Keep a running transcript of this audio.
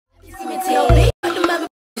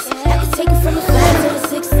take it from the 5 to the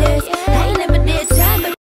 6 years. I ain't never did time,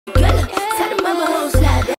 but girl, tell the mama home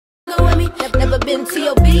slide. Go with me, never been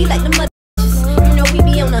T.O.B. like the mother. You know we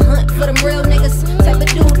be on the hunt for them real niggas. Type of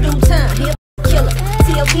dude, do time, he a killer.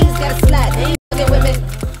 T.O.B.'s gotta slide, they ain't fucking with me.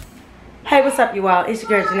 Hey, what's up, you all? It's your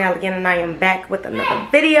girl Janelle again, and I am back with another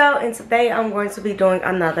video. And today I'm going to be doing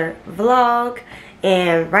another vlog.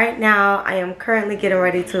 And right now I am currently getting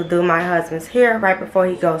ready to do my husband's hair right before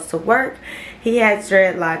he goes to work. He has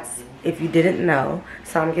dreadlocks, if you didn't know.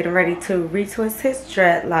 So I'm getting ready to retwist his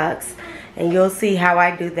dreadlocks, and you'll see how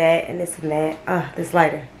I do that and this and that. This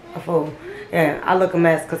lighter, a fool. Yeah, I look a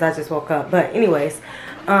mess because I just woke up. But anyways,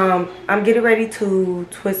 I'm getting ready to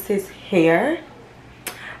twist his hair.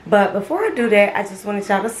 But before I do that, I just wanted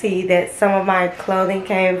y'all to see that some of my clothing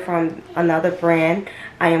came from another brand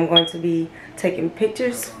I am going to be taking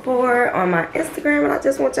pictures for on my Instagram, and I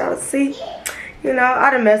just want y'all to see. You know, I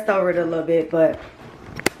done messed over it a little bit, but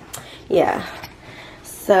yeah.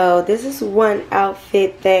 So this is one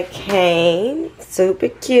outfit that came. Super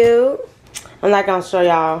cute. I'm not going to show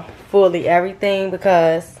y'all fully everything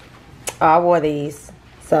because I wore these.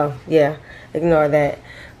 So yeah, ignore that.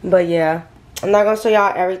 But yeah, I'm not going to show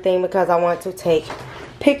y'all everything because I want to take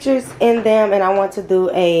pictures in them, and I want to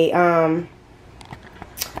do a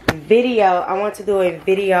video. I want to do a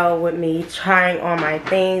video with me trying on my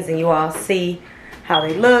things, and you all see how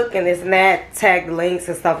they look and this and that, tag the links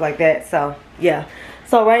and stuff like that. So yeah,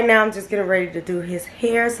 so right now I'm just getting ready to do his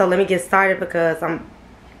hair. So let me get started because I'm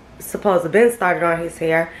supposed to have been started on his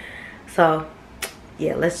hair. So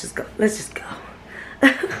yeah, let's just go.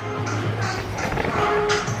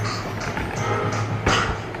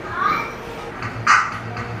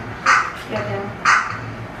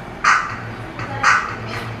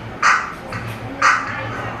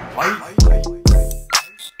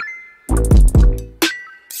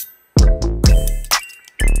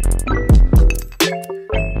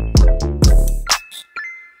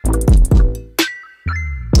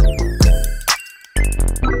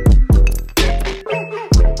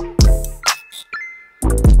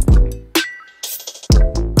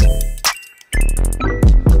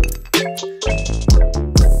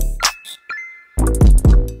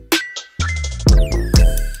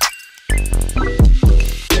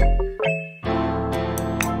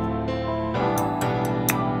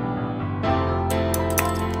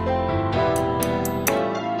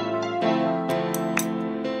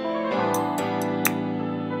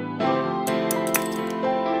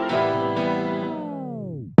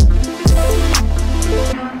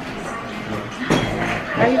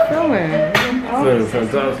 How you feeling? Feeling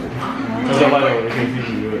fantastic.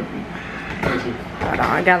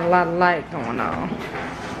 I got a lot of light going on.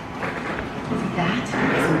 That is a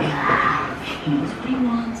man. He knows what he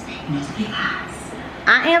wants, he knows what he has.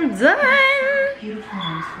 I am done. Beautiful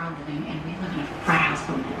homes for a living, and we live in a frat house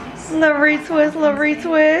for boys. Little retwist, little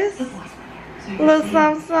retwist. Little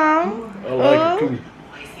something, something. I like it too.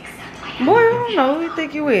 Boy, I don't know who you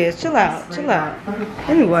think you is. Chill out, chill out.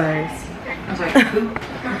 Anyways.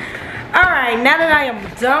 Alright, now that I am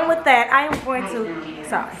done with that, I am going to,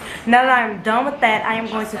 now that I am done with that, I am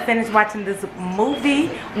going to finish watching this movie,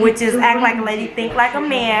 which is Act Like a Lady, Think Like a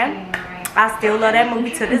Man. I still love that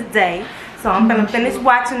movie to this day. So I'm going to finish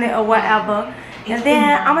watching it or whatever. And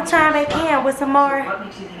then I'm going to chime back in with some more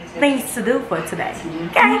things to do for today.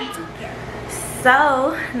 Okay?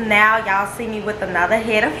 So now y'all see me with another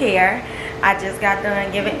head of hair. I just got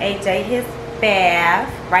done giving AJ his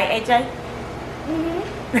bath. Right, AJ?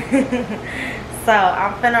 So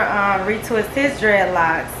I'm finna retwist his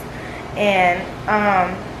dreadlocks, and I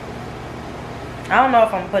don't know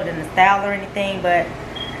if I'm putting in the style or anything, but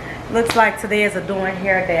looks like today is a doing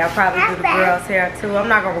hair day. I'll probably do the girls' hair too. I'm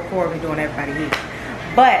not gonna record me doing everybody here,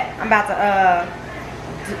 but I'm about to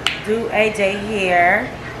do AJ hair,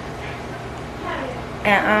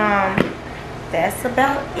 and that's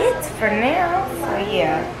about it for now. So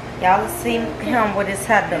yeah, y'all will see him with his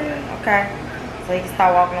hair done, okay? So he can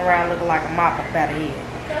start walking around looking like a mop up out of head.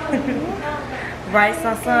 Right,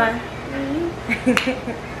 son?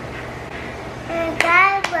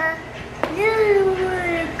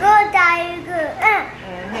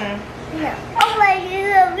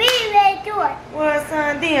 Well,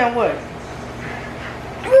 son, then what?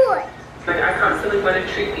 I constantly want to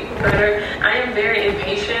treat people better. I am very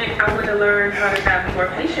impatient. I want to learn how to have more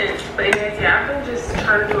patience. But yeah, I've been just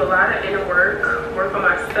trying to do a lot of inner work on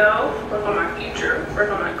myself, work on my future,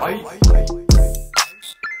 work on my goals.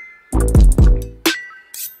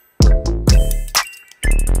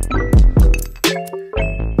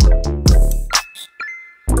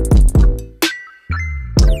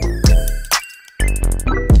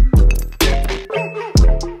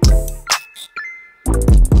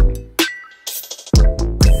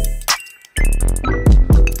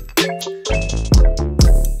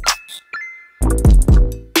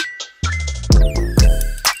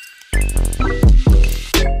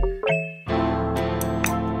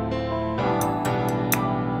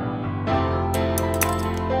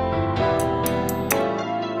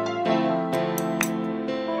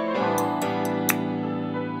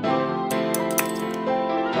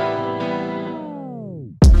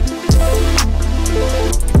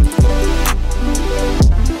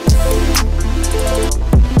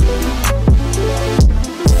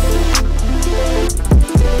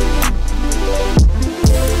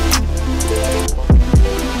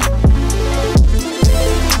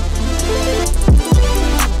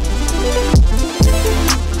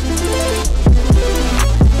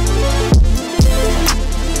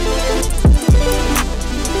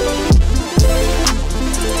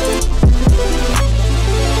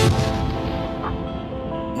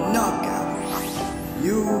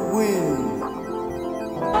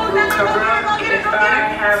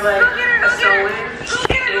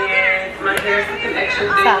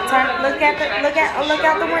 Turn. Look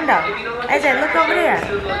out the window. AJ, look over there.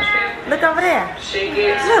 Look over there.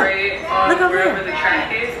 Look over there.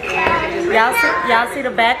 Y'all see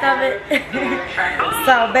the back of it?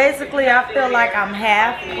 So basically, I feel like I'm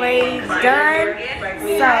halfway done.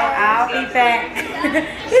 So I'll be back.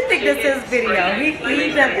 He think this is video.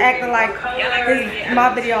 He just acting like my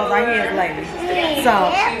videos are his lately. So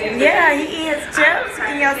yeah, he eats chips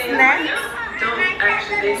and your snacks.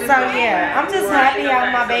 So yeah, I'm just happy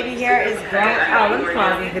how my baby hair is growing. Oh, let me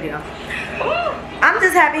pause this video. I'm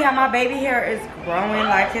just happy how my baby hair is growing.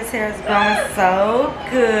 Like his hair is growing so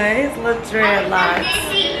good. His little dreadlocks.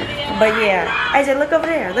 But yeah, AJ, look over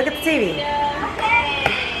there. Look at the TV.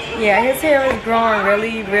 Yeah, his hair is growing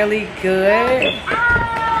really, really good.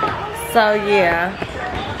 So yeah,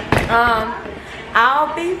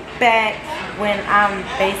 I'll be back when I'm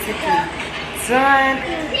basically done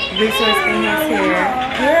retwisting his hair.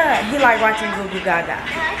 Yeah, he like watching Goo Goo Gaga.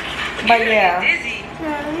 But yeah,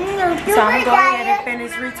 so I'm going to go ahead and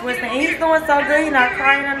finish retwisting. And he's doing so good. He's not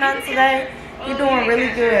crying or nothing today. He's doing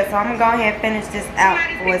really good. So I'm going to go ahead and finish this out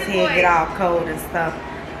before his head get all cold and stuff.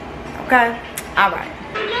 Okay? Alright.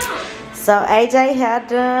 So AJ hair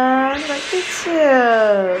done. Look at you.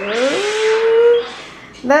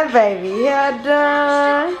 That baby hair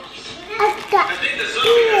done.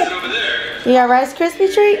 You got Rice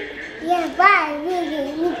Krispie treat? Yeah, bye.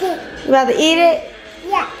 You about to eat it?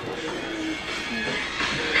 Yeah.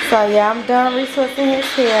 So yeah, I'm done retwisting his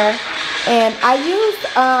hair. And I used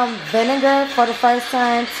vinegar for the first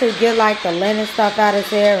time to get like the linen stuff out of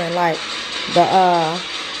his hair and like the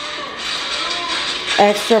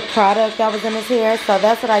extra product that was in his hair. So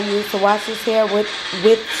that's what I used to wash his hair with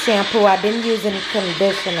shampoo. I didn't use any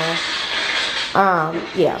conditioner.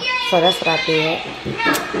 Yeah, so that's what I did.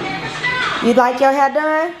 You like your hair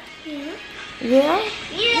done? Yeah? Yeah?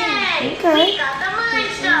 Yeah. Okay. We got the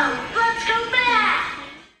monster.